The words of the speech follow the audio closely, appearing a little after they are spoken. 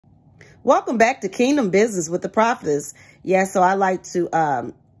Welcome back to Kingdom Business with the Prophetess. Yes, so I like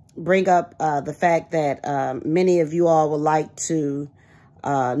to bring up the fact that many of you all would like to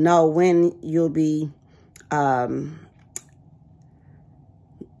know when you'll be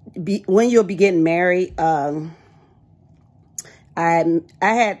getting married. I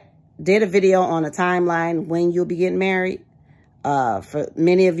did a video on a timeline when you'll be getting married. For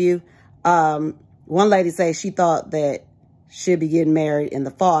many of you, one lady said she thought that she'll be getting married in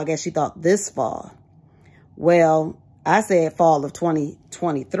the fall. I guess she thought this fall. Well, I said fall of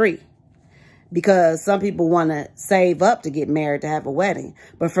 2023 because some people want to save up to get married to have a wedding.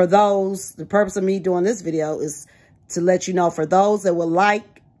 But for those, the purpose of me doing this video is to let you know, for those that would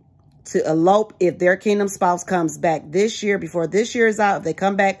like to elope, if their kingdom spouse comes back this year, before this year is out, if they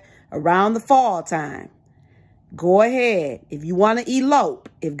come back around the fall time, go ahead. If you want to elope,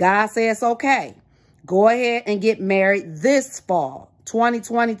 if God says okay, go ahead and get married this fall,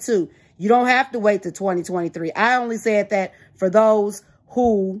 2022. You don't have to wait till 2023. I only said that for those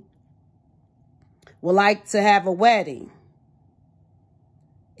who would like to have a wedding.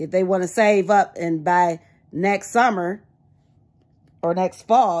 If they want to save up and by next summer or next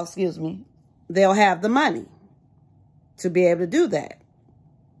fall, excuse me, they'll have the money to be able to do that.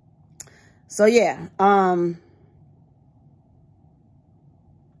 So yeah,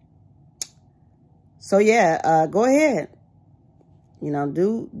 go ahead. You know,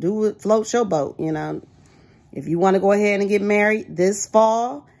 do it, float your boat. You know, if you want to go ahead and get married this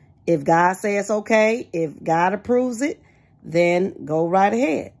fall, if God says okay, if God approves it, then go right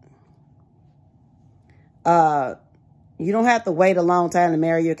ahead. You don't have to wait a long time to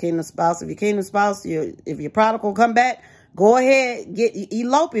marry your kingdom spouse. If your kingdom spouse, if your prodigal come back, go ahead,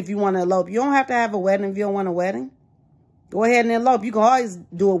 elope if you want to elope. You don't have to have a wedding if you don't want a wedding. Go ahead and elope. You can always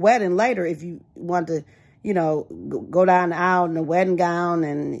do a wedding later if you want to, you know, go down the aisle in a wedding gown.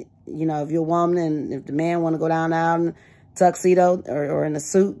 And, you know, if you're a woman and if the man want to go down the aisle in a tuxedo or in a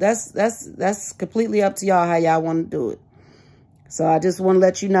suit, that's completely up to y'all how y'all want to do it. So I just want to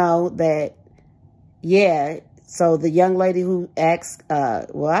let you know that, yeah. So the young lady who asked,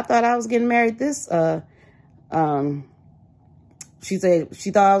 well, I thought I was getting married this, she said,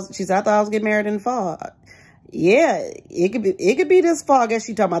 I thought I was getting married in the fall. Yeah, it could be this fall. I guess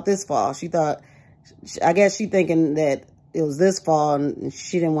she talking about this fall. I guess she thinking that it was this fall and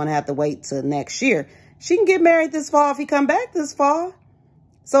she didn't want to have to wait till next year. She can get married this fall if he come back this fall.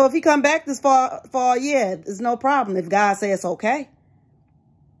 So if he come back this fall, yeah, it's no problem. If God says it's okay,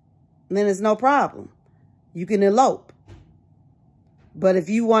 then it's no problem. You can elope. But if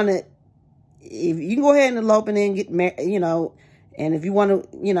you want to, if you can go ahead and elope and then get married, you know, and if you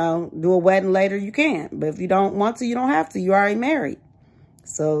want to, you know, do a wedding later, you can. But if you don't want to, you don't have to. You already married.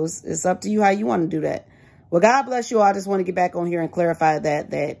 So it's up to you how you want to do that. Well, God bless you all. I just want to get back on here and clarify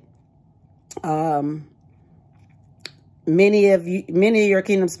that many of your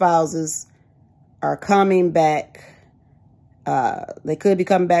kingdom spouses are coming back. They could be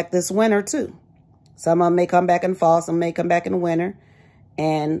coming back this winter too. Some of them may come back in the fall. Some may come back in the winter.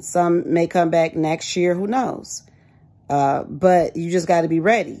 And some may come back next year. Who knows? But you just got to be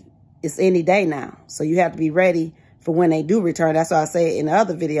ready. It's any day now. So you have to be ready for when they do return. That's why I say in the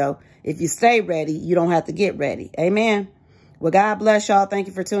other video, if you stay ready, you don't have to get ready. Amen. Well, God bless y'all. Thank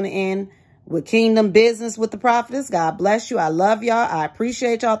you for tuning in with Kingdom Business with the Prophetess. God bless you. I love y'all. I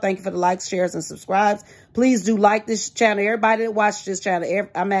appreciate y'all. Thank you for the likes, shares, and subscribes. Please do like this channel. Everybody that watched this channel,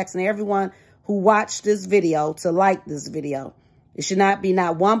 I'm asking everyone who watched this video to like this video. It should not be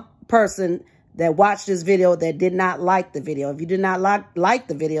not one person that watched this video that did not like the video. If you did not like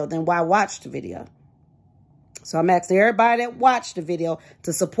the video, then why watch the video? So I'm asking everybody that watched the video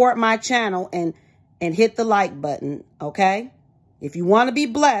to support my channel and hit the like button, okay? If you want to be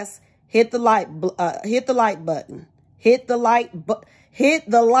blessed, hit the like button. Hit the like button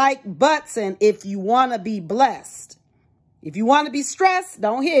if you want to be blessed. If you want to be stressed,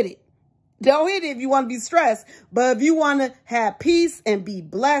 don't hit it. Don't hit it if you want to be stressed. But if you want to have peace and be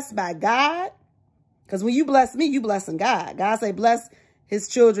blessed by God, because when you bless me, you blessing God. God say bless his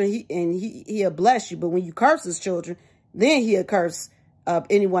children, he'll bless you. But when you curse his children, then he'll curse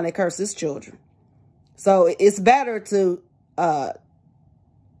anyone that curses his children. So it's better to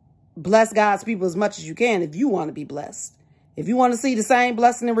bless God's people as much as you can if you want to be blessed. If you want to see the same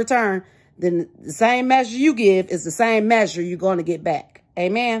blessing in return, then the same measure you give is the same measure you're going to get back.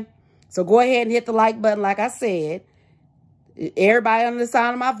 Amen. So go ahead and hit the like button. Like I said, everybody under the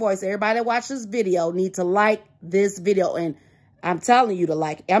sound of my voice, everybody that watched this video need to like this video. And I'm telling you to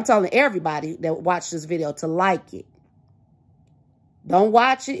like it. I'm telling everybody that watched this video to like it. Don't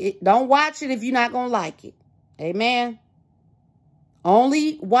watch it. Don't watch it if you're not going to like it. Amen.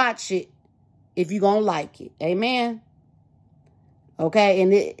 Only watch it if you're going to like it. Amen. Okay.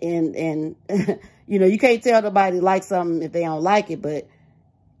 And you know, you can't tell nobody to like something if they don't like it, but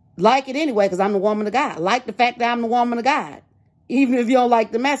like it anyway, because I'm the woman of God. Like the fact that I'm the woman of God. Even if you don't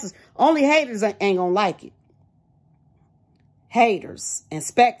like the message. Only haters ain't going to like it. Haters and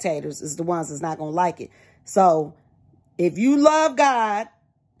spectators is the ones that's not going to like it. So if you love God,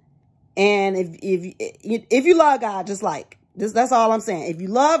 and if you love God, just like this, that's all I'm saying. If you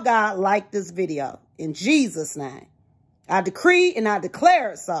love God, like this video in Jesus' name. I decree and I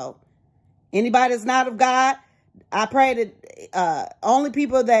declare it so. Anybody that's not of God, I pray that only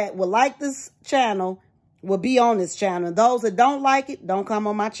people that will like this channel will be on this channel. And those that don't like it, don't come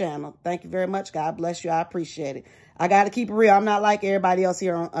on my channel. Thank you very much. God bless you. I appreciate it. I got to keep it real. I'm not like everybody else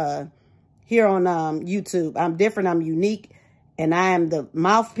here on YouTube. I'm different. I'm unique. And I am the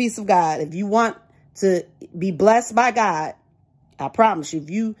mouthpiece of God. If you want to be blessed by God, I promise you, if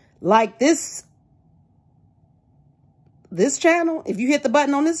you like this channel, if you hit the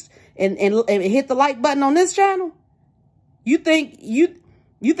button on this and hit the like button on this channel, you think you've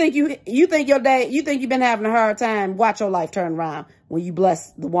been having a hard time, watch your life turn around when you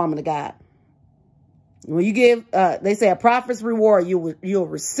bless the woman of God. When you give, they say a prophet's reward you'll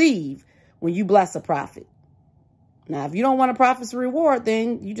receive when you bless a prophet. Now, if you don't want a prophet's reward,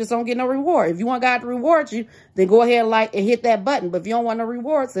 then you just don't get no reward. If you want God to reward you, then go ahead and like and hit that button. But if you don't want no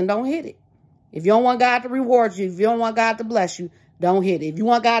rewards, then don't hit it. If you don't want God to reward you, if you don't want God to bless you, don't hit it. If you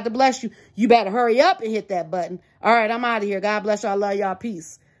want God to bless you, you better hurry up and hit that button. All right, I'm out of here. God bless y'all. I love y'all.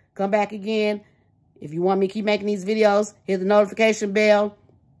 Peace. Come back again. If you want me to keep making these videos, hit the notification bell.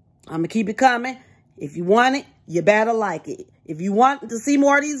 I'm going to keep it coming. If you want it, you better like it. If you want to see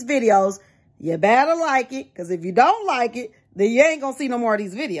more of these videos, you better like it. Because if you don't like it, then you ain't going to see no more of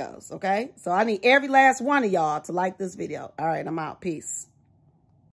these videos. Okay? So I need every last one of y'all to like this video. All right, I'm out. Peace.